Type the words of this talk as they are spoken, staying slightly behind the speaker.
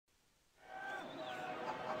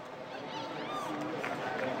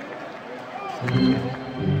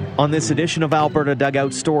On this edition of Alberta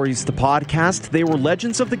Dugout Stories, the podcast, they were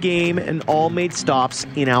legends of the game and all made stops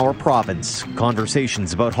in our province.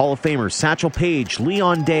 Conversations about Hall of Famers Satchel Paige,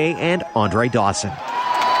 Leon Day, and Andre Dawson.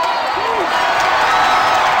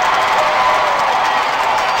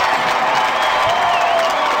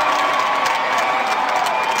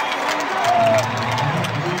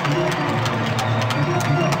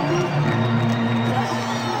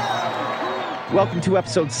 Welcome to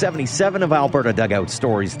episode 77 of Alberta Dugout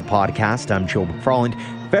Stories, the podcast. I'm Joe McFarland.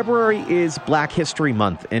 February is Black History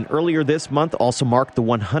Month, and earlier this month also marked the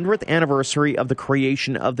 100th anniversary of the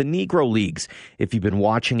creation of the Negro Leagues. If you've been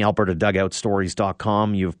watching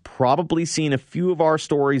AlbertaDugoutStories.com, you've probably seen a few of our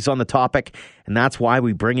stories on the topic, and that's why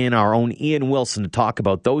we bring in our own Ian Wilson to talk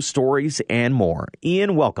about those stories and more.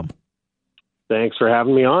 Ian, welcome. Thanks for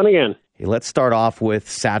having me on again. Let's start off with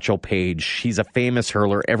Satchel Paige. He's a famous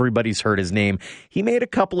hurler. Everybody's heard his name. He made a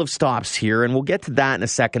couple of stops here, and we'll get to that in a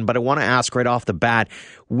second, but I want to ask right off the bat,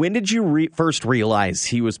 when did you first realize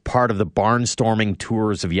he was part of the barnstorming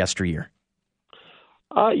tours of yesteryear?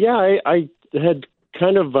 I had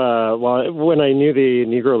kind of, when I knew the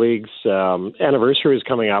Negro Leagues anniversary was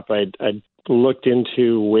coming up, I looked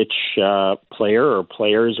into which player or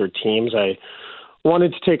players or teams I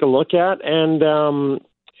wanted to take a look at, and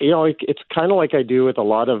it's kind of like I do with a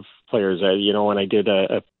lot of players. When I did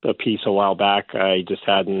a piece a while back, I just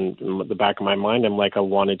had in the back of my mind, I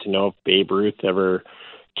wanted to know if Babe Ruth ever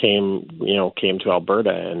came to Alberta.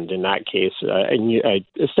 And in that case, I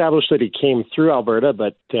established that he came through Alberta,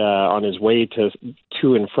 but on his way to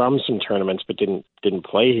and from some tournaments, but didn't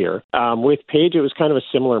play here. With Paige, it was kind of a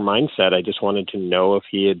similar mindset. I just wanted to know if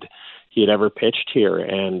he had ever pitched here.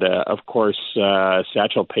 And of course,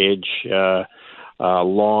 Satchel Paige,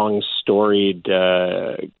 long storied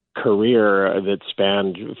career that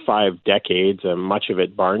spanned 5 decades, much of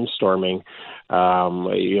it barnstorming. I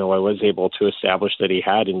was able to establish that he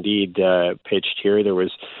had indeed pitched here. There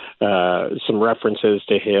was some references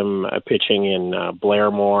to him pitching in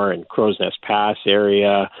Blairmore and Crow's Nest Pass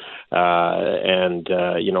area, and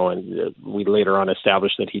we later on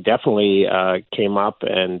established that he definitely came up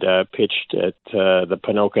and pitched at the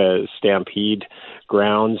Ponoka Stampede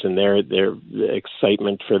grounds, and their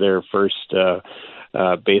excitement for their first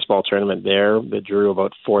baseball tournament there that drew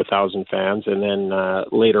about 4,000 fans, and then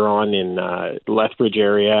later on in Lethbridge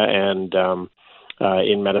area and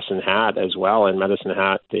in Medicine Hat as well. And Medicine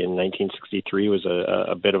Hat in 1963 was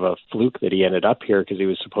a bit of a fluke that he ended up here because he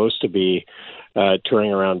was supposed to be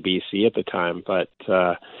touring around BC at the time. But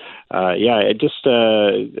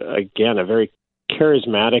again, a very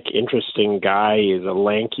charismatic, interesting guy. He's a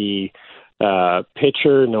lanky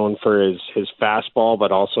pitcher known for his fastball,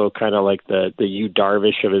 but also kind of like the Yu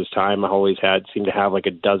Darvish of his time. Always seemed to have like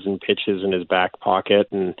a dozen pitches in his back pocket,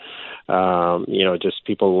 and just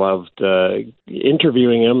people loved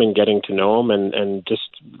interviewing him and getting to know him, and just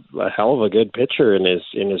a hell of a good pitcher in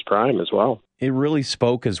his prime as well. It really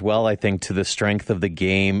spoke as well, I think, to the strength of the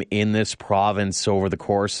game in this province over the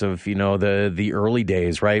course of, the early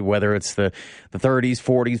days, right? Whether it's the 30s,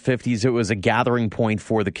 40s, 50s, it was a gathering point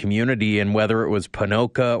for the community, and whether it was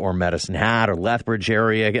Ponoka or Medicine Hat or Lethbridge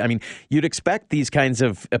area. I mean, you'd expect these kinds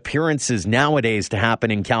of appearances nowadays to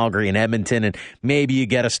happen in Calgary and Edmonton, and maybe you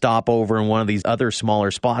get a stopover in one of these other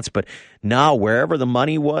smaller spots, but now wherever the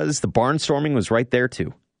money was, the barnstorming was right there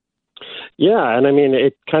too. Yeah, and I mean,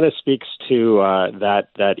 it kind of speaks to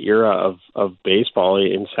that era of baseball.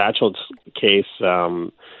 In Satchel's case,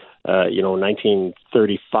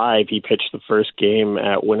 1935, he pitched the first game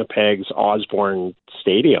at Winnipeg's Osborne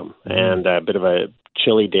Stadium, and a bit of a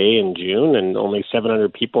chilly day in June, and only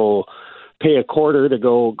 700 people pay a quarter to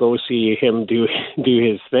go see him do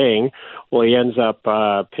his thing. Well, he ends up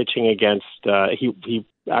pitching against. He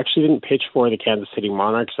actually didn't pitch for the Kansas City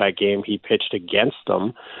Monarchs that game. He pitched against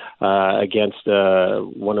them, against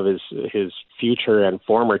one of his future and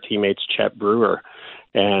former teammates, Chet Brewer.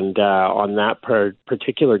 And on that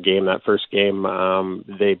particular game, that first game,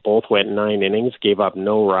 they both went 9 innings, gave up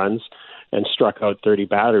no runs, and struck out 30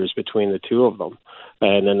 batters between the two of them.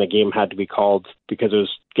 And then the game had to be called because it was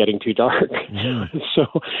getting too dark. Yeah. So,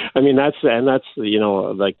 I mean, that's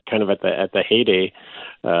like kind of at the heyday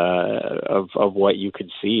of what you could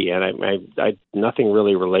see. And I nothing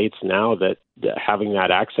really relates now that having that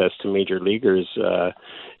access to major leaguers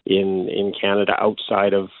in Canada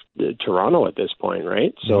outside of Toronto at this point,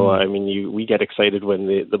 right? So, I mean, we get excited when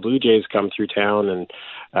the Blue Jays come through town and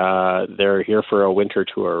they're here for a winter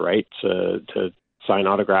tour, right? To sign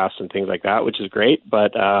autographs and things like that, which is great.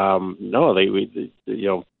 But no,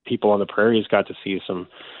 people on the prairies got to see some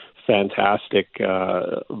fantastic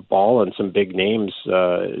ball and some big names,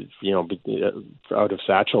 out of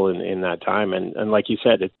Satchel in that time. And like you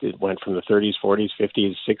said, it went from the 30s, 40s,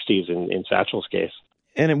 50s, 60s in Satchel's case.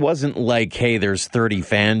 And it wasn't like, hey, there's 30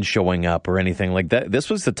 fans showing up or anything like that. This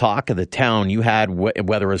was the talk of the town. You had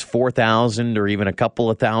whether it was 4,000 or even a couple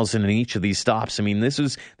of thousand in each of these stops. I mean, this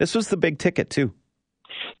was the big ticket too.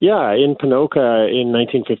 Yeah, in Ponoka in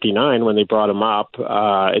 1959 when they brought him up,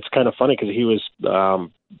 it's kind of funny because he was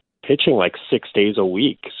pitching like 6 days a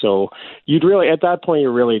week. So you'd really, at that point,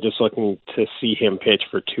 you're really just looking to see him pitch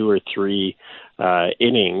for 2 or 3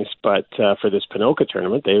 innings. But for this Ponoka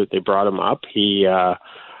tournament, they brought him up. He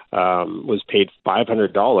was paid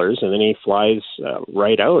 $500, and then he flies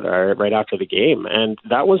right after the game. And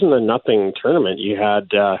that wasn't a nothing tournament. You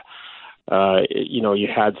had you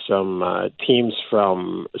had some teams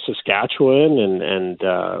from Saskatchewan and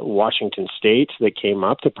Washington State that came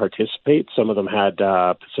up to participate. Some of them had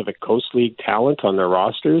Pacific Coast League talent on their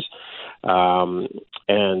rosters.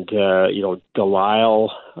 Delisle,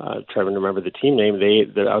 trying to remember the team name,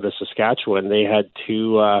 they're out of Saskatchewan. They had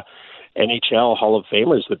 2 NHL Hall of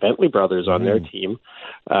Famers, the Bentley brothers, on their team.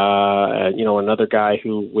 Another guy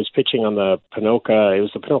who was pitching on the Ponoka, it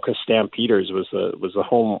was the Ponoka Stampeders, was the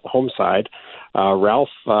home side. Ralph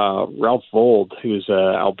Vold, who's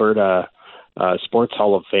a Alberta Sports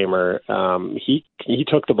Hall of Famer. He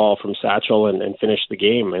took the ball from Satchel and finished the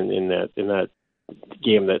game in that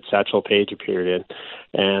game that Satchel Paige appeared in.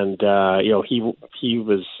 And Vold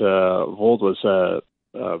was a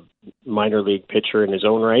minor league pitcher in his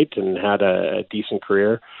own right and had a decent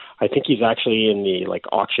career. I think he's actually in the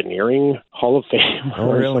auctioneering Hall of Fame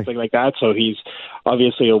or something like that. So he's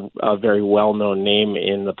obviously a very well-known name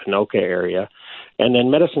in the Ponoka area. And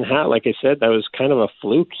then Medicine Hat, like I said, that was kind of a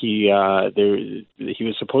fluke. He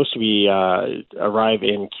was supposed to arrive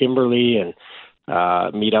in Kimberley and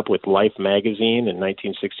meet up with Life magazine in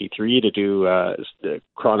 1963 to do the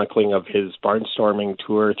chronicling of his barnstorming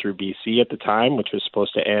tour through BC at the time, which was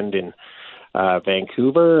supposed to end in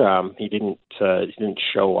Vancouver. He didn't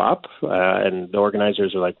show up, and the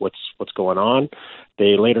organizers are like, "What's going on?"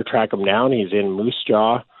 They later track him down. He's in Moose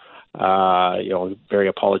Jaw. Very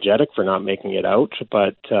apologetic for not making it out,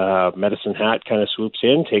 but Medicine Hat kind of swoops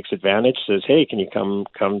in, takes advantage, says, "Hey, can you come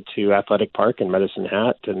to Athletic Park in Medicine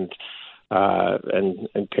Hat and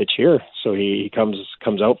pitch here?" So he comes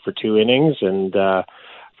out for 2 innings, and of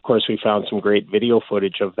course we found some great video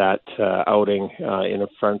footage of that outing in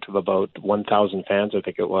front of about 1,000 fans, I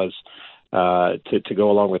think it was, to go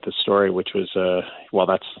along with the story, which was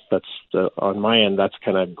that's on my end, that's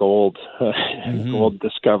kind of gold gold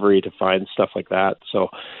discovery to find stuff like that. So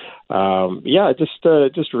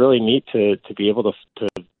just really neat to be able to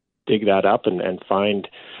dig that up and find.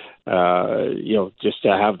 Just to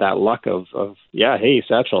have that luck of hey,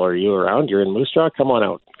 Satchel, are you around? You're in Moose Jaw? Come on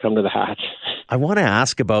out. Come to the Hat. I want to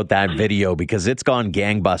ask about that video because it's gone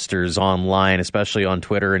gangbusters online, especially on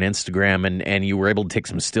Twitter and Instagram, and you were able to take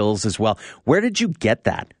some stills as well. Where did you get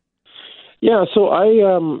that? Yeah, so I,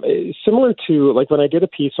 similar to, when I did a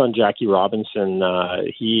piece on Jackie Robinson,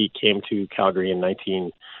 he came to Calgary in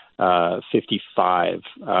 1955,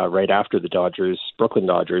 right after the Brooklyn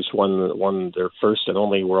Dodgers won their first and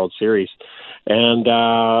only World Series. And,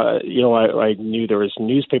 I knew there was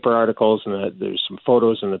newspaper articles and that there's some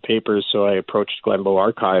photos in the papers. So I approached Glenbow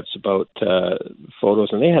Archives about,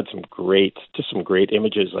 photos, and they had some great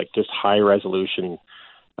images, just high resolution,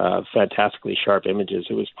 fantastically sharp images.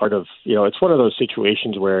 It was part of, it's one of those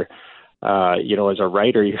situations where, as a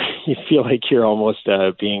writer, you feel like you're almost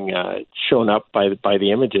being shown up by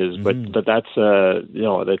the images, but that's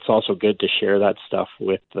that's also good to share that stuff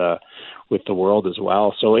with the world as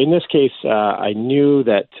well. So in this case, I knew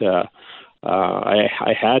that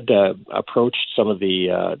I had approached some of the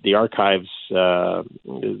archives,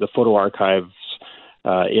 the photo archives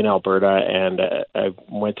in Alberta, and I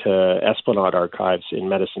went to Esplanade Archives in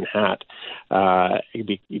Medicine Hat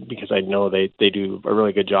because I know they do a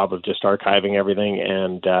really good job of just archiving everything,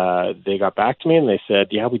 and they got back to me and they said,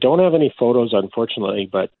 "Yeah, we don't have any photos, unfortunately,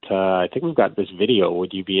 but I think we've got this video.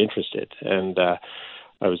 Would you be interested?" And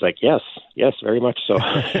I was like, yes, very much so.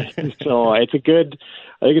 So I think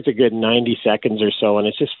it's a good 90 seconds or so, and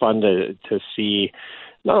it's just fun to see.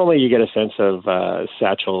 Not only you get a sense of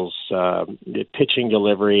Satchel's pitching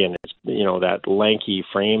delivery and his, that lanky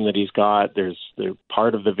frame that he's got. The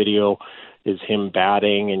part of the video is him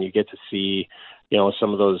batting, and you get to see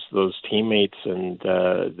some of those teammates and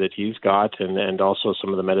that he's got, and also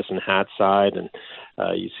some of the Medicine Hat side, and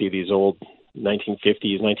you see these old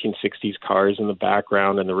 1950s, 1960s cars in the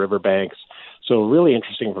background and the riverbanks. So really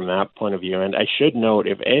interesting from that point of view. And I should note,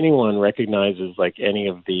 if anyone recognizes like any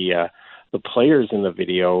of the players in the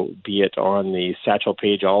video, be it on the Satchel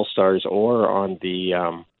Paige All-Stars or on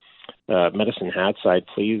the Medicine Hat side,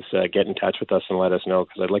 please get in touch with us and let us know,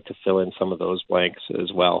 because I'd like to fill in some of those blanks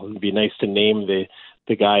as well. It'd be nice to name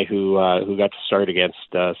the guy who got to start against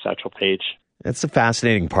Satchel Paige. That's the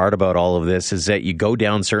fascinating part about all of this, is that you go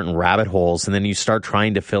down certain rabbit holes and then you start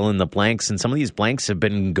trying to fill in the blanks. And some of these blanks have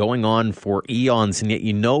been going on for eons, and yet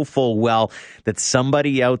you know full well that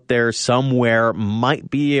somebody out there somewhere might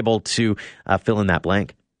be able to fill in that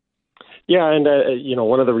blank. Yeah, and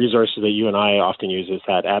one of the resources that you and I often use is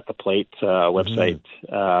that At the Plate website,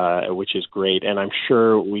 which is great. And I'm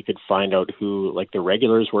sure we could find out who like the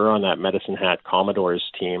regulars were on that Medicine Hat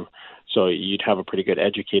Commodores team. So you'd have a pretty good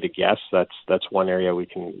educated guess. That's one area we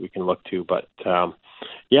can look to. But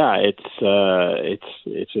it's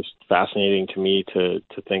just fascinating to me to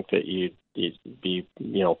think that you'd be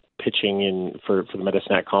pitching in for the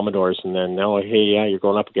Medicine Hat Commodores, and then you're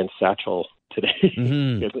going up against Satchel today.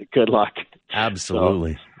 Good luck.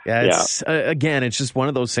 Absolutely. Again, it's just one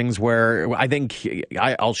of those things where I think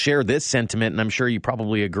I'll share this sentiment, and I'm sure you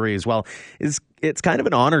probably agree as well, it's kind of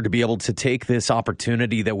an honor to be able to take this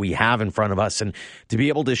opportunity that we have in front of us and to be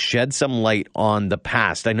able to shed some light on the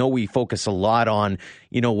past. I know we focus a lot on,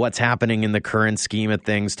 what's happening in the current scheme of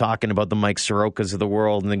things, talking about the Mike Sorokas of the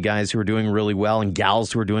world and the guys who are doing really well and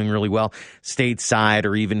gals who are doing really well stateside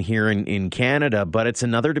or even here in Canada. But it's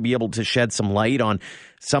another to be able to shed some light on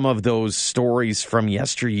some of those stories from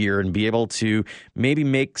yesteryear and be able to maybe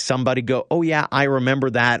make somebody go, oh yeah, I remember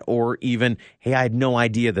that, or even, hey, I had no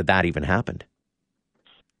idea that even happened.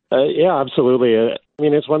 Absolutely. I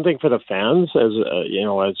mean, it's one thing for the fans,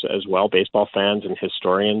 as well, baseball fans and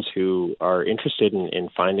historians who are interested in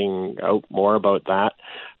finding out more about that.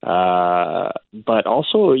 But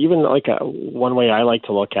also, even like one way I like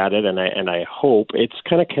to look at it, and I hope it's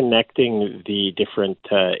kind of connecting the different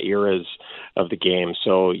eras of the game.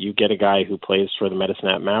 So you get a guy who plays for the Medicine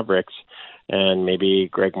Hat Mavericks, and maybe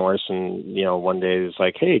Greg Morrison, one day is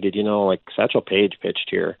like, hey, did you know like Satchel Paige pitched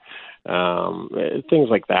here? Things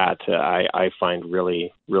like that I find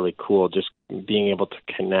really, really cool, just being able to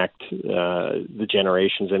connect the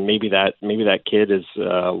generations. And maybe that kid is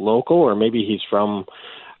local, or maybe he's from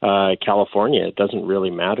California. It doesn't really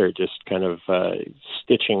matter. Just kind of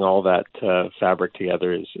stitching all that fabric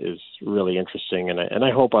together is really interesting. And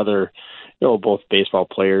I hope other, both baseball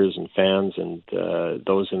players and fans and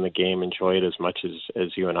those in the game enjoy it as much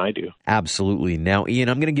as you and I do. Absolutely. Now, Ian,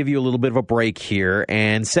 I'm going to give you a little bit of a break here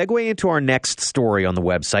and segue into our next story on the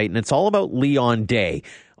website, and it's all about Leon Day,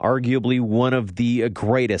 arguably one of the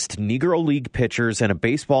greatest Negro League pitchers and a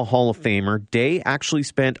Baseball Hall of Famer. Day actually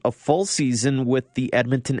spent a full season with the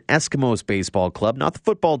Edmonton Eskimos Baseball Club, not the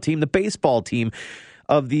football team, the baseball team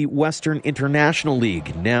of the Western International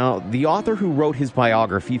League. Now, the author who wrote his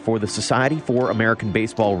biography for the Society for American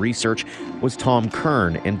Baseball Research was Tom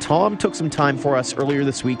Kern, and Tom took some time for us earlier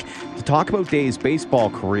this week to talk about Day's baseball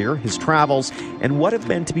career, his travels, and what it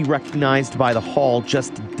meant to be recognized by the Hall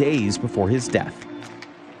just days before his death.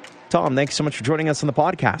 Tom, thanks so much for joining us on the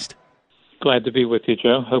podcast. Glad to be with you,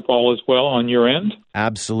 Joe. Hope all is well on your end.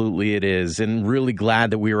 Absolutely it is, and really glad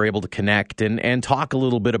that we were able to connect and talk a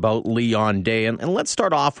little bit about Leon Day. And let's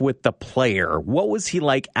start off with the player. What was he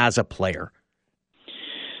like as a player?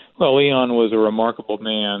 Well, Leon was a remarkable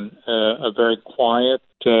man, a very quiet,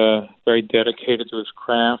 very dedicated to his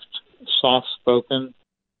craft, soft-spoken,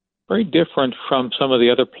 very different from some of the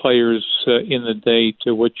other players in the day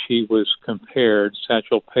to which he was compared.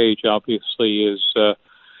 Satchel Paige obviously is a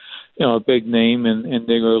big name in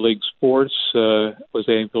Negro League sports, was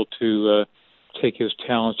able to take his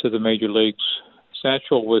talents to the major leagues.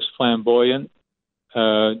 Satchel was flamboyant.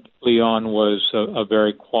 Leon was a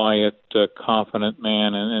very quiet, confident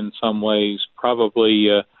man, and in some ways probably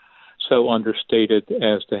so understated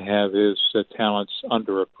as to have his talents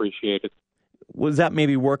underappreciated. Was that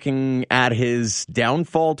maybe working at his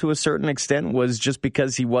downfall to a certain extent? Was just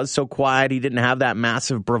because he was so quiet, he didn't have that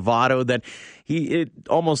massive bravado that it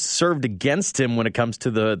almost served against him when it comes to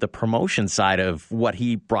the promotion side of what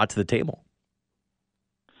he brought to the table?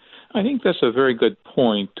 I think that's a very good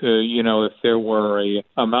point. If there were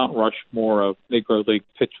a Mount Rushmore of Negro League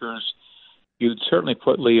pitchers, you'd certainly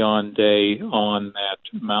put Leon Day on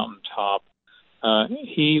that mountaintop.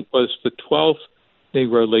 He was the 12th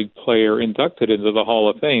Negro League player inducted into the Hall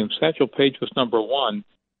of Fame. Satchel Paige was number one.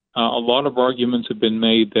 A lot of arguments have been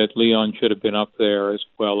made that Leon should have been up there as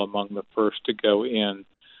well among the first to go in.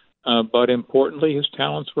 But importantly, his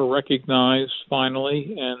talents were recognized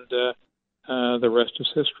finally, and the rest is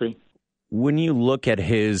history. When you look at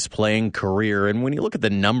his playing career and when you look at the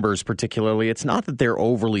numbers particularly, it's not that they're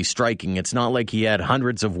overly striking. It's not like he had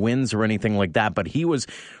hundreds of wins or anything like that, but he was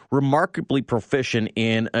remarkably proficient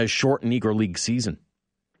in a short Negro League season.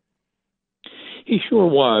 He sure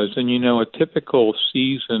was. And, a typical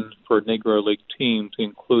season for Negro League teams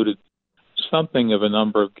included something of a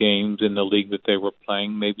number of games in the league that they were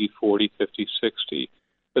playing, maybe 40, 50, 60.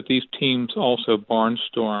 But these teams also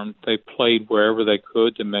barnstormed. They played wherever they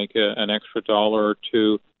could to make an extra dollar or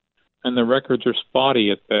two, and the records are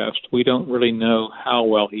spotty at best. We don't really know how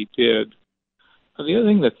well he did. The other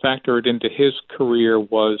thing that factored into his career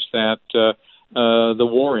was that the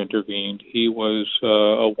war intervened. He was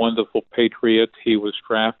a wonderful patriot. He was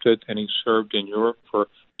drafted, and he served in Europe for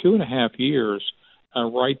 2.5 years,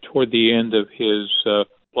 right toward the end of his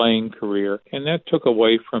playing career, and that took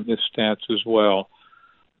away from his stats as well.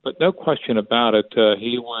 But no question about it,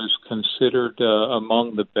 he was considered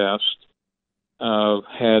among the best,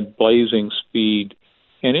 had blazing speed.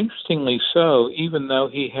 And interestingly so, even though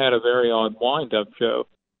he had a very odd windup, Joe,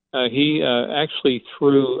 he actually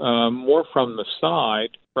threw more from the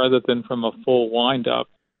side rather than from a full windup.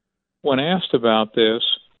 When asked about this,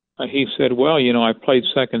 he said, well, I played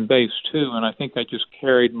second base too, and I think I just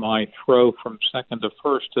carried my throw from second to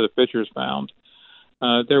first to the pitcher's mound.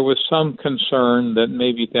 There was some concern that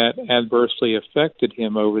maybe that adversely affected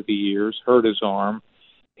him over the years, hurt his arm.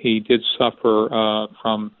 He did suffer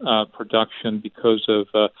from production because of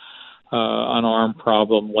an arm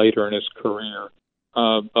problem later in his career.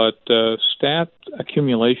 But stat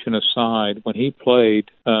accumulation aside, when he played,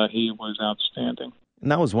 he was outstanding. And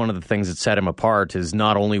that was one of the things that set him apart is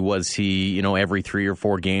not only was he, every 3 or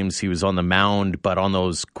 4 games he was on the mound, but on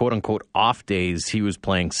those quote-unquote off days, he was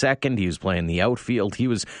playing second, he was playing the outfield, he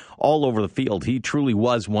was all over the field. He truly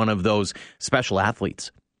was one of those special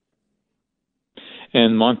athletes.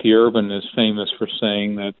 And Monty Irvin is famous for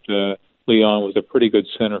saying that Leon was a pretty good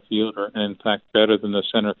center fielder, and in fact better than the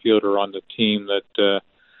center fielder on the team that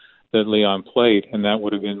Leon played, and that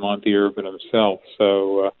would have been Monty Irvin himself.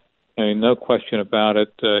 So, no question about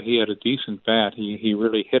it. He had a decent bat. He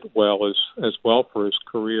really hit well as well for his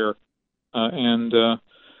career, and that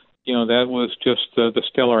was just the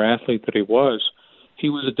stellar athlete that he was. He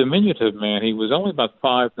was a diminutive man. He was only about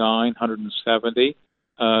 5'9", 170.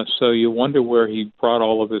 So you wonder where he brought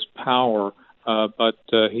all of his power, but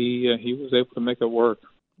he was able to make it work.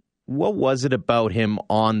 What was it about him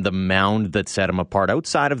on the mound that set him apart?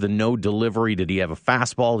 Outside of the no delivery, did he have a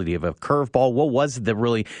fastball? Did he have a curveball? What was it that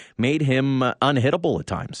really made him unhittable at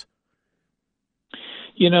times?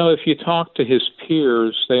 If you talk to his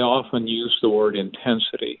peers, they often use the word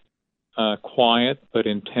intensity. Quiet, but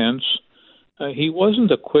intense. He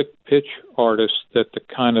wasn't a quick pitch artist that the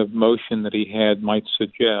kind of motion that he had might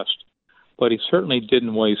suggest, but he certainly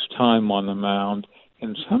didn't waste time on the mound.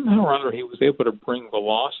 And somehow or other, he was able to bring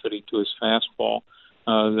velocity to his fastball.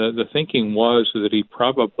 The thinking was that he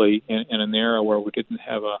probably, in an era where we didn't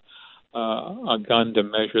have a gun to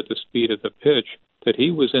measure the speed of the pitch, that he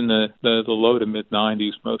was in the low to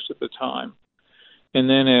mid-90s most of the time. And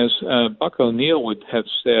then, as Buck O'Neill would have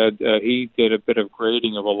said, he did a bit of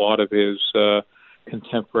grading of a lot of his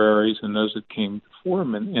contemporaries and those that came before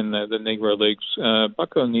him in the Negro Leagues.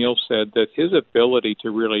 Buck O'Neill said that his ability to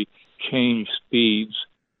really change speeds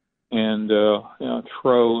and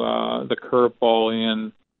throw the curveball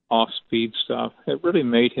in, off-speed stuff, it really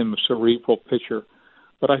made him a cerebral pitcher.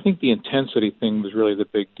 But I think the intensity thing was really the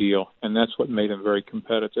big deal, and that's what made him very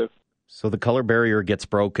competitive. So the color barrier gets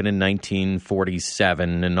broken in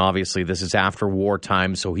 1947, and obviously this is after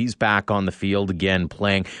wartime, so he's back on the field again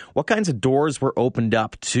playing. What kinds of doors were opened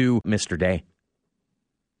up to Mr. Day?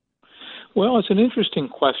 Well, it's an interesting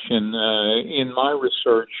question. In my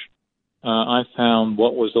research, I found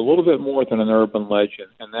what was a little bit more than an urban legend,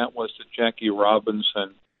 and that was that Jackie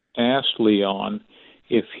Robinson asked Leon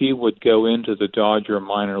if he would go into the Dodger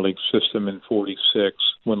minor league system in 46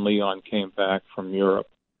 when Leon came back from Europe.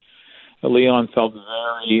 Leon felt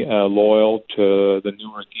very loyal to the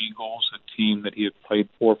Newark Eagles, a team that he had played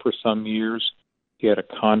for some years. He had a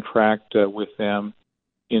contract with them.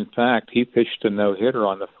 In fact, he pitched a no-hitter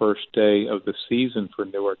on the first day of the season for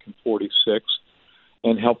Newark in 46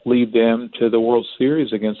 and helped lead them to the World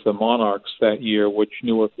Series against the Monarchs that year, which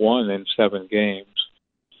Newark won in 7 games.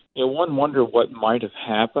 One wondered what might have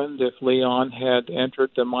happened if Leon had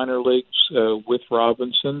entered the minor leagues with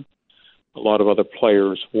Robinson. A lot of other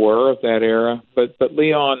players were of that era, but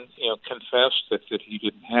Leon, confessed that he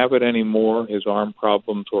didn't have it anymore. His arm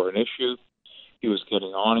problems were an issue. He was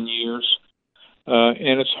getting on in years,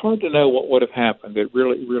 and it's hard to know what would have happened. It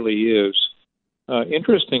really is.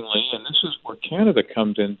 Interestingly, and this is where Canada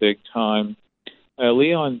comes in big time,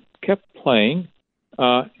 Leon kept playing,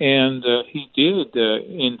 and he did,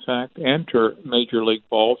 in fact, enter Major League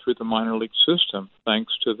Ball through the minor league system,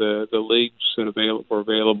 thanks to the leagues that were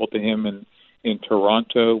available to him in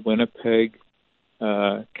Toronto, Winnipeg,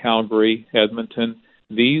 Calgary, Edmonton.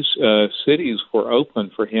 These cities were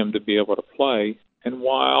open for him to be able to play. And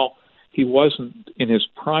while he wasn't in his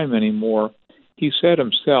prime anymore, he said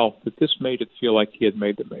himself that this made it feel like he had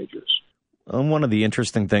made the majors. One of the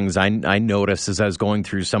interesting things I noticed as I was going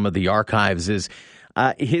through some of the archives is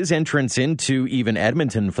his entrance into even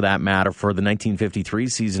Edmonton, for that matter, for the 1953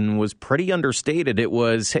 season was pretty understated. It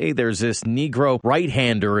was, hey, there's this Negro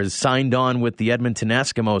right-hander is signed on with the Edmonton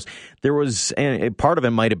Eskimos. There was, and part of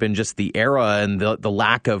it might have been just the era and the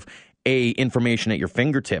lack of A, information at your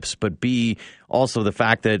fingertips, but B, also the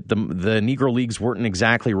fact that the Negro Leagues weren't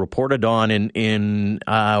exactly reported on in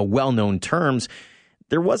well-known terms.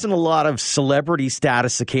 There wasn't a lot of celebrity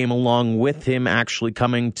status that came along with him actually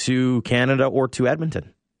coming to Canada or to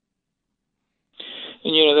Edmonton.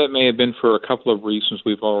 And, that may have been for a couple of reasons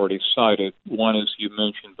we've already cited. One, as you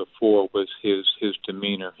mentioned before, was his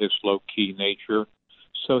demeanor, his low-key nature.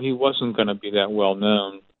 So he wasn't going to be that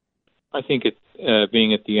well-known. I think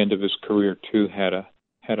being at the end of his career, too, had a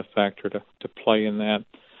factor to play in that.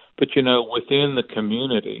 But, within the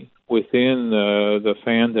community, within the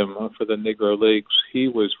fandom for the Negro Leagues, he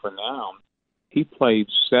was renowned. He played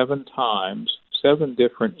 7 times, 7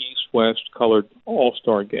 different East-West colored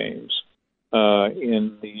all-star games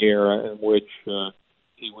in the era in which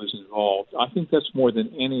he was involved. I think that's more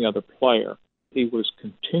than any other player. He was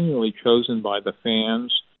continually chosen by the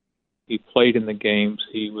fans. He played in the games.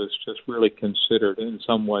 He was just really considered in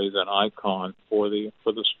some ways an icon for the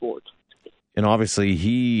sport. And obviously,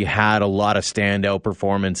 he had a lot of standout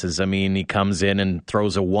performances. I mean, he comes in and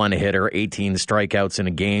throws a one-hitter, 18 strikeouts in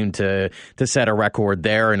a game to set a record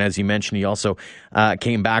there. And as you mentioned, he also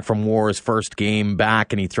came back from War's first game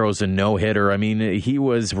back, and he throws a no-hitter. I mean, he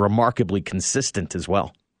was remarkably consistent as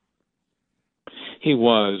well. He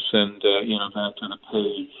was, and, back to the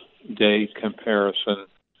Page-Day comparison,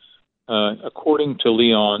 according to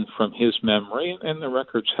Leon, from his memory, and the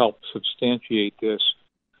records help substantiate this,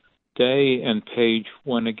 Day and Page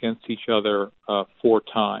went against each other 4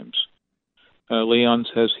 times. Leon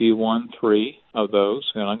says he won 3 of those,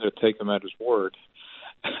 and I'm going to take him at his word.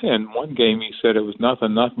 And one game he said it was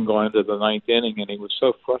nothing going into the 9th inning, and he was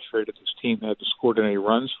so frustrated his team hadn't scored any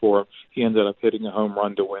runs for him, he ended up hitting a home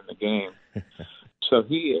run to win the game. So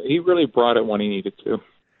he really brought it when he needed to.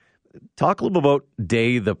 Talk a little bit about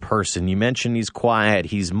Day the person. You mentioned he's quiet,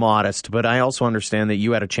 he's modest, but I also understand that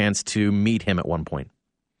you had a chance to meet him at one point.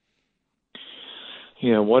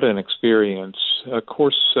 Yeah, what an experience. Of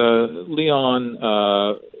course, Leon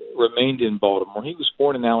remained in Baltimore. He was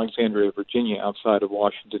born in Alexandria, Virginia, outside of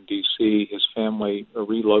Washington, D.C. His family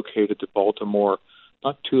relocated to Baltimore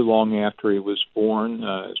not too long after he was born.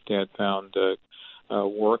 His dad found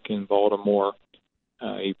work in Baltimore.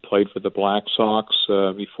 He played for the Black Sox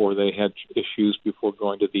before they had issues before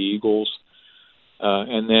going to the Eagles.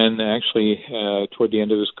 And then actually toward the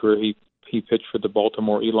end of his career, he pitched for the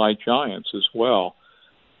Baltimore Eli Giants as well.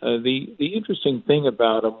 The interesting thing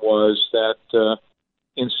about him was that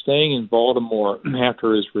in staying in Baltimore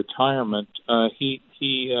after his retirement, he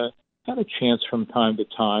had a chance from time to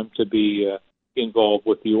time to be involved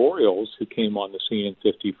with the Orioles, who came on the scene in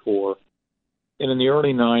 '54. And in the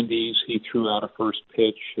early 90s, he threw out a first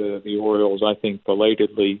pitch. The Orioles, I think,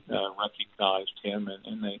 belatedly recognized him,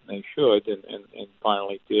 and they should, and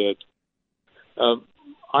finally did.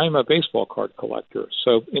 I'm a baseball card collector,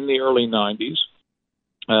 so in the early 90s,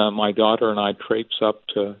 my daughter and I traipsed up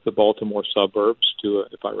to the Baltimore suburbs to,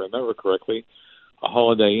 if I remember correctly, a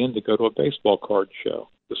Holiday Inn to go to a baseball card show.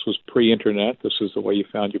 This was pre-internet. This is the way you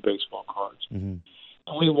found your baseball cards. Mm-hmm.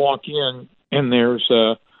 And we walk in, and there's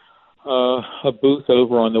a booth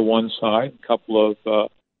over on the one side, a couple of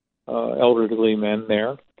elderly men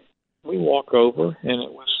there. We walk over, and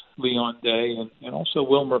it was Leon Day and also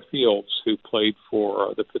Wilmer Fields, who played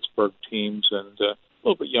for the Pittsburgh teams and a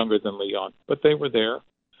little bit younger than Leon. But they were there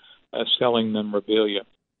selling memorabilia.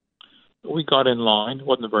 We got in line. It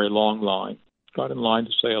wasn't a very long line. Got in line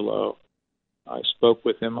to say hello. I spoke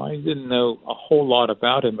with him. I didn't know a whole lot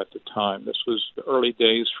about him at the time. This was the early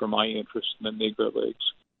days for my interest in the Negro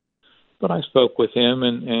Leagues. But I spoke with him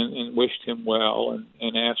and wished him well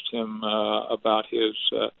and asked him about his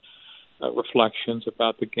reflections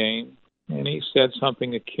about the game. And he said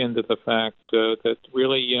something akin to the fact that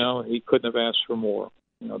really, he couldn't have asked for more.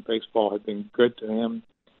 Baseball had been good to him.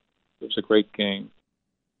 It was a great game.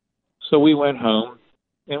 So we went home,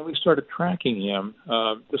 and we started tracking him.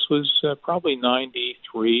 This was probably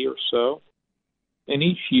 93 or so. And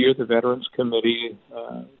each year, the Veterans Committee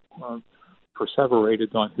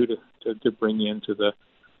perseverated on who to bring into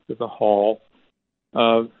the hall.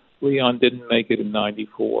 Leon didn't make it in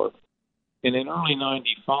 94. And in early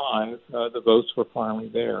 95, the votes were finally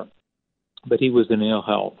there. But he was in ill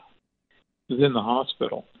health. He was in the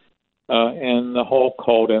hospital. And the hall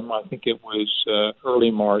called him, I think it was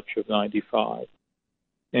early March of 95.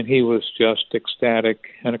 And he was just ecstatic,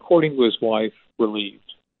 and according to his wife,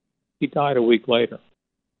 relieved. He died a week later,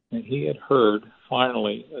 and he had heard,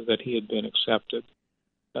 finally, that he had been accepted.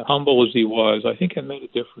 Humble as he was, I think it made a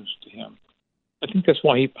difference to him. I think that's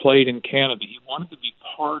why he played in Canada. He wanted to be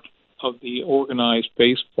part of the organized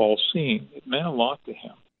baseball scene. It meant a lot to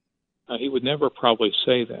him. He would never probably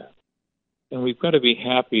say that. And we've got to be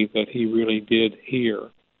happy that he really did hear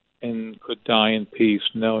and could die in peace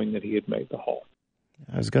knowing that he had made the hall.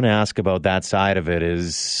 I was going to ask about that side of it.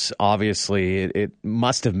 Is obviously it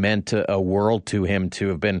must have meant a world to him to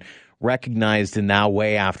have been recognized in that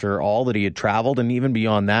way after all that he had traveled, and even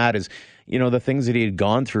beyond that is, you know, the things that he had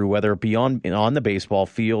gone through, whether it be on the baseball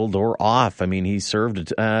field or off. I mean, he served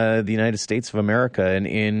the United States of America and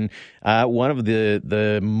in one of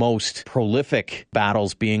the most prolific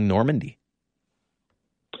battles being Normandy.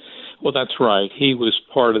 Well, that's right. He was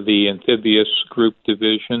part of the amphibious group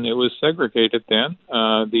division. It was segregated then.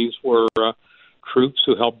 These were troops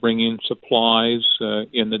who helped bring in supplies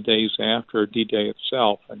in the days after D-Day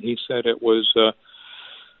itself. And he said it was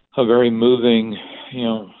a very moving,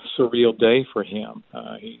 surreal day for him.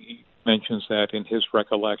 He mentions that in his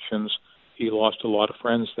recollections. He lost a lot of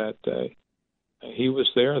friends that day. He was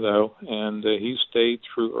there, though, and he stayed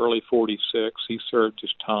through early 46. He served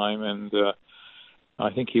his time, and I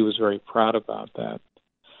think he was very proud about that.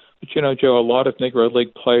 But, Joe, a lot of Negro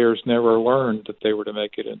League players never learned that they were to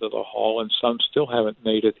make it into the Hall, and some still haven't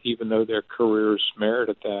made it, even though their careers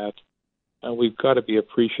merited that. And we've got to be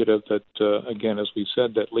appreciative that, again, as we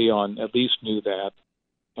said, that Leon at least knew that.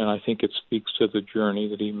 And I think it speaks to the journey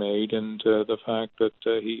that he made and the fact that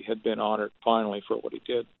he had been honored finally for what he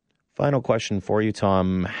did. Final question for you,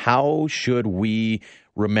 Tom. How should we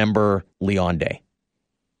remember Leon Day?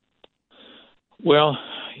 Well,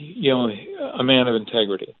 a man of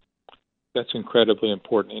integrity. That's incredibly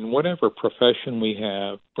important. In whatever profession we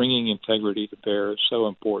have, bringing integrity to bear is so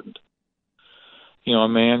important. A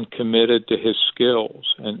man committed to his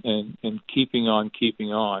skills and keeping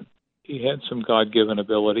on. He had some God-given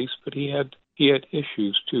abilities, but he had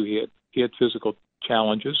issues too. He had physical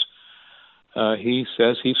challenges. He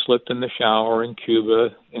says he slipped in the shower in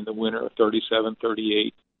Cuba in the winter of 37,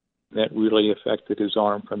 38. That really affected his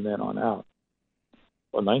arm from then on out.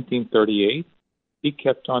 Well, 1938, he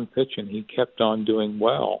kept on pitching. He kept on doing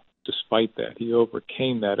well despite that. He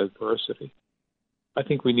overcame that adversity. I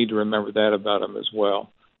think we need to remember that about him as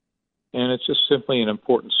well. And it's just simply an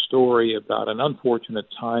important story about an unfortunate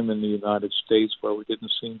time in the United States where we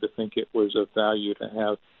didn't seem to think it was of value to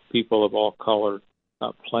have people of all color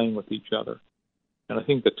playing with each other. And I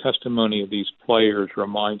think the testimony of these players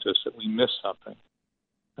reminds us that we missed something.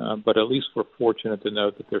 But at least we're fortunate to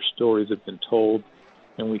know that their stories have been told,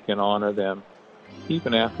 and we can honor them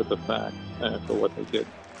even after the fact for what they did.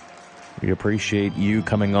 We appreciate you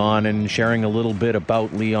coming on and sharing a little bit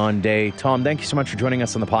about Leon Day. Tom, thank you so much for joining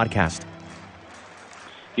us on the podcast.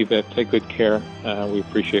 You bet. Take good care. We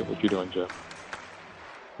appreciate what you're doing, Joe.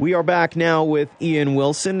 We are back now with Ian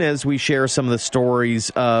Wilson as we share some of the stories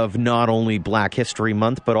of not only Black History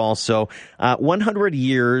Month, but also 100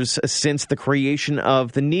 years since the creation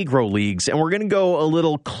of the Negro Leagues. And we're going to go a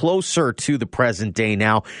little closer to the present day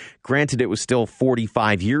now. Granted, it was still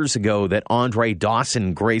 45 years ago that Andre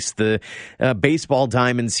Dawson graced the baseball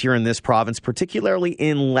diamonds here in this province, particularly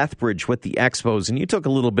in Lethbridge with the Expos. And you took a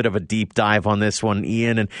little bit of a deep dive on this one,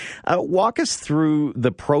 Ian, and walk us through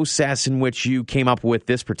the process in which you came up with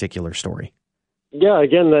this particular story. Yeah,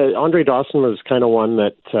 again, Andre Dawson was kind of one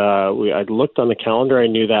that I looked on the calendar. I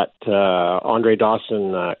knew that Andre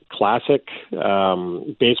Dawson Classic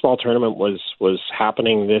baseball tournament was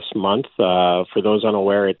happening this month. For those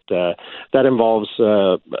unaware, that involves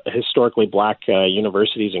historically black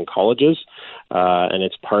universities and colleges, and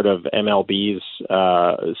it's part of MLB's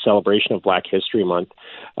celebration of Black History Month.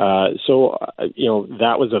 So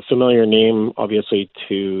that was a familiar name, obviously,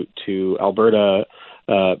 to Alberta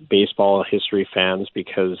baseball history fans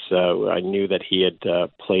because I knew that he had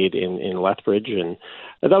played in Lethbridge, and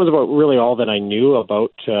that was about really all that I knew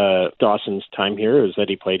about Dawson's time here, is that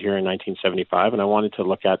he played here in 1975, and I wanted to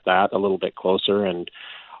look at that a little bit closer and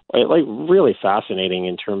like really fascinating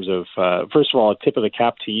in terms of first of all, a tip of the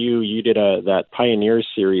cap to you. You did that Pioneers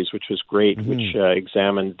series, which was great, which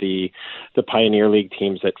examined the Pioneer League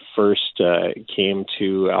teams that first came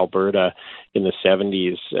to Alberta in the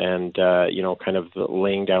 70s, and kind of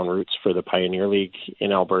laying down roots for the Pioneer League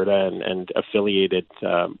in Alberta and affiliated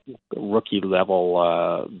rookie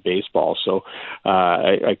level baseball. So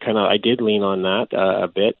I did lean on that a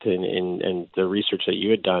bit in the research that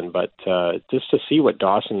you had done, but just to see what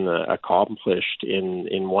Dawson accomplished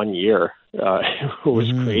in 1 year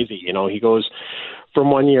was crazy. He goes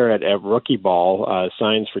from 1 year at rookie ball,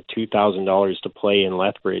 signs for $2,000 to play in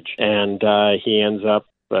Lethbridge, and he ends up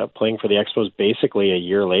playing for the Expos basically a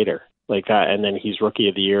year later, like that, and then he's Rookie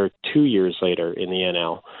of the Year 2 years later in the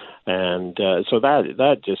NL, and so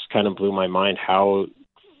that just kind of blew my mind how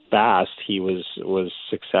fast he was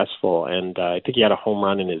successful, and I think he had a home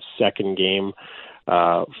run in his second game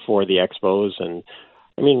for the Expos, and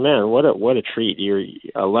I mean, man, what a treat! You're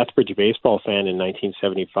a Lethbridge baseball fan in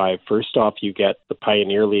 1975. First off, you get the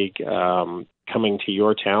Pioneer League coming to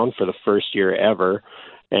your town for the first year ever.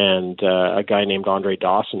 And a guy named Andre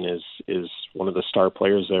Dawson is one of the star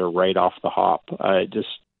players there right off the hop.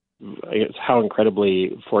 It's how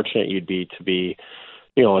incredibly fortunate you'd be to be,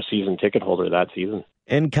 a season ticket holder that season.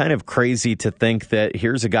 And kind of crazy to think that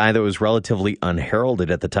here's a guy that was relatively unheralded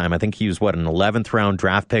at the time. I think he was, an 11th round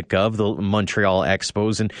draft pick of the Montreal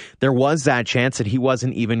Expos. And there was that chance that he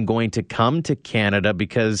wasn't even going to come to Canada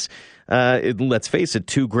because, let's face it,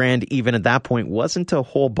 $2,000 even at that point wasn't a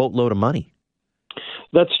whole boatload of money.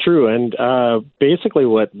 That's true, and basically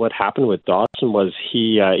what happened with Dawson was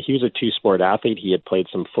he was a two-sport athlete. He had played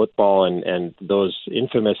some football, and those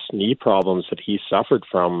infamous knee problems that he suffered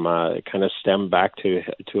from kind of stemmed back to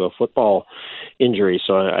a football injury.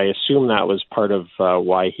 So I assume that was part of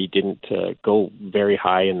why he didn't go very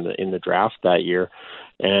high in the draft that year.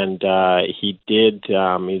 And he did.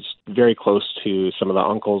 He's very close to some of the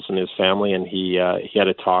uncles in his family, and he had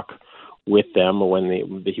a talk with them when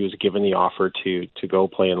he was given the offer to go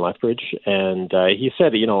play in Lethbridge, and he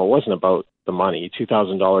said, it wasn't about the money.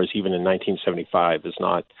 $2,000 even in 1975 is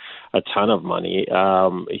not a ton of money.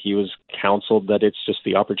 He was counseled that it's just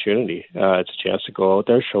the opportunity. It's a chance to go out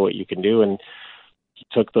there, show what you can do, and he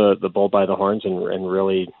took the bull by the horns and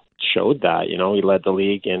really showed that. He led the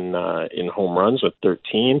league in home runs with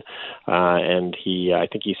 13, and I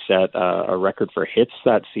think he set a record for hits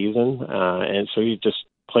that season, and so he just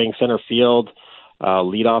playing center field,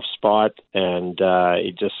 leadoff spot, and an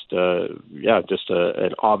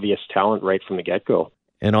obvious talent right from the get-go.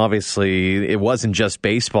 And obviously, it wasn't just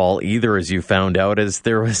baseball either, as you found out, as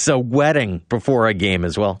there was a wedding before a game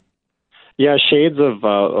as well. Yeah, shades of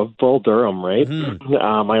Bull Durham, right? Mm-hmm.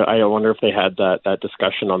 I wonder if they had that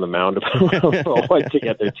discussion on the mound about what to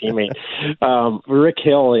get their teammate. Rick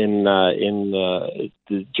Hill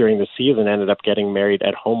during the season ended up getting married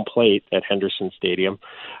at home plate at Henderson Stadium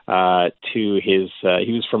to his.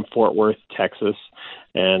 He was from Fort Worth, Texas,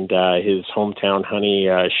 and his hometown honey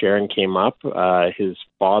Sharon came up. His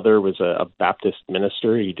father was a Baptist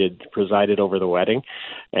minister. He presided over the wedding,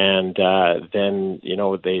 and then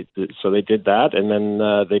they did that, and then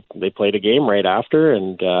they played a game right after,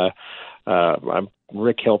 and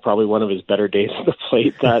Rick Hill probably one of his better days at the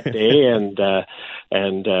plate that day,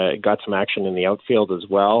 and got some action in the outfield as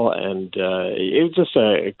well, and it was just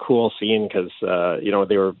a cool scene because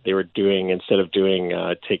they were doing, instead of doing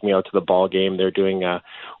 "Take Me Out to the Ball Game," they're doing a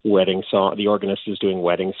wedding song. The organist is doing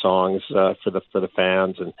wedding songs for the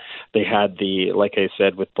fans, and they had like I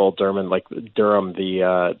said with Bull Durham,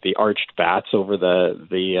 the arched bats over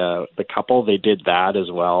the couple. They did that as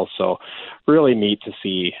well, so really neat to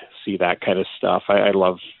see that kind of stuff. I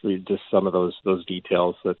love just some of those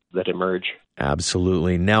details that emerge.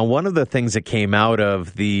 Absolutely. Now, one of the things that came out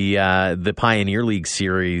of the Pioneer League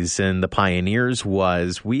series and the Pioneers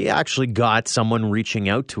was we actually got someone reaching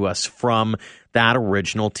out to us from that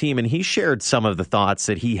original team, and he shared some of the thoughts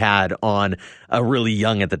that he had on a really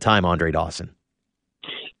young at the time Andre Dawson.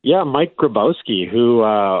 Yeah, Mike Grabowski, who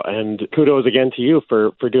and kudos again to you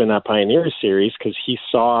for doing that Pioneers series, because he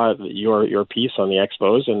saw your piece on the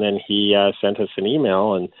Expos, and then he sent us an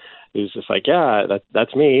email, and he was just like, yeah,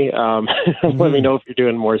 that's me. Let me know if you're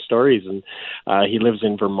doing more stories. And he lives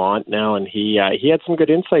in Vermont now, and he had some good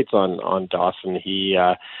insights on Dawson. He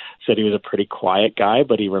said he was a pretty quiet guy,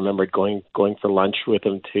 but he remembered going for lunch with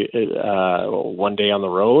him one day on the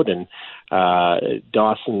road, and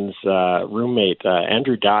Dawson's roommate,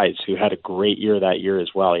 Andrew Dyes, who had a great year that year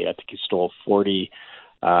as well. I think he stole 40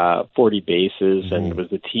 40 bases and was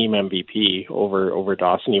the team MVP over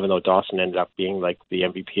Dawson, even though Dawson ended up being like the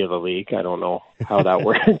MVP of the league. I don't know how that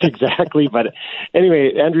worked exactly, but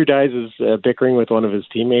anyway, Andrew Dyes is bickering with one of his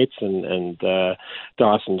teammates, and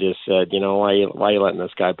Dawson just said, why are you letting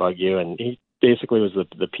this guy bug you? And he basically was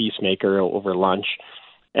the peacemaker over lunch.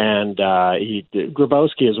 And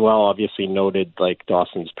Grabowski as well obviously noted like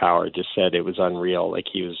Dawson's power, just said it was unreal. Like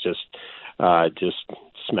he was just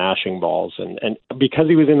smashing balls, and because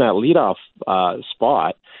he was in that leadoff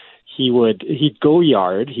spot, he'd go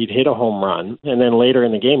yard, he'd hit a home run, and then later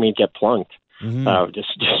in the game he'd get plunked.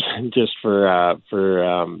 Just for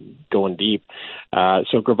going deep.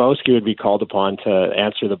 So Grabowski would be called upon to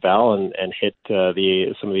answer the bell and hit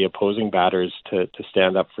some of the opposing batters to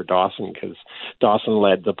stand up for Dawson, because Dawson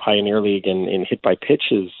led the Pioneer League in hit by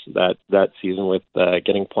pitches that season with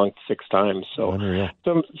getting plunked 6 times. So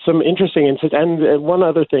some interesting incidents. And one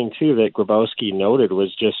other thing too that Grabowski noted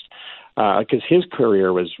was just because his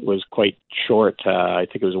career was quite short. I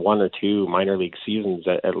think it was 1 or 2 minor league seasons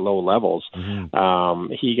at low levels.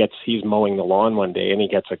 He's mowing the lawn one day and he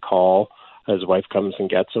gets a call. His wife comes and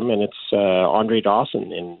gets him, and it's Andre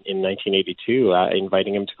Dawson in 1982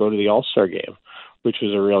 inviting him to go to the All-Star game, which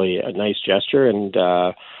was a nice gesture. And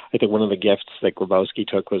I think one of the gifts that Grabowski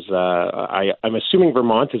took was I'm assuming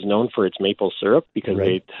Vermont is known for its maple syrup, because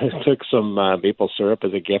they took some maple syrup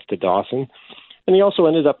as a gift to Dawson. And he also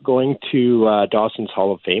ended up going to Dawson's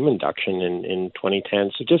Hall of Fame induction in 2010.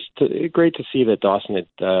 So just great to see that Dawson had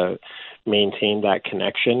maintained that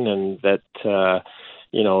connection, and that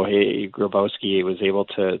Grabowski was able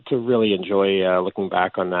to really enjoy looking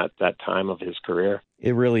back on that time of his career.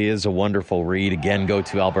 It really is a wonderful read. Again, go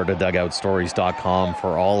to albertadugoutstories.com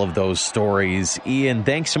for all of those stories. Ian,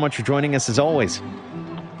 thanks so much for joining us as always.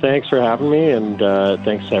 Thanks for having me, and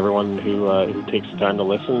thanks to everyone who takes the time to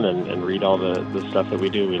listen and read all the stuff that we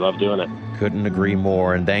do. We love doing it. Couldn't agree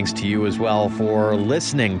more. And thanks to you as well for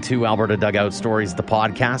listening to Alberta Dugout Stories, the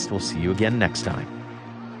podcast. We'll see you again next time.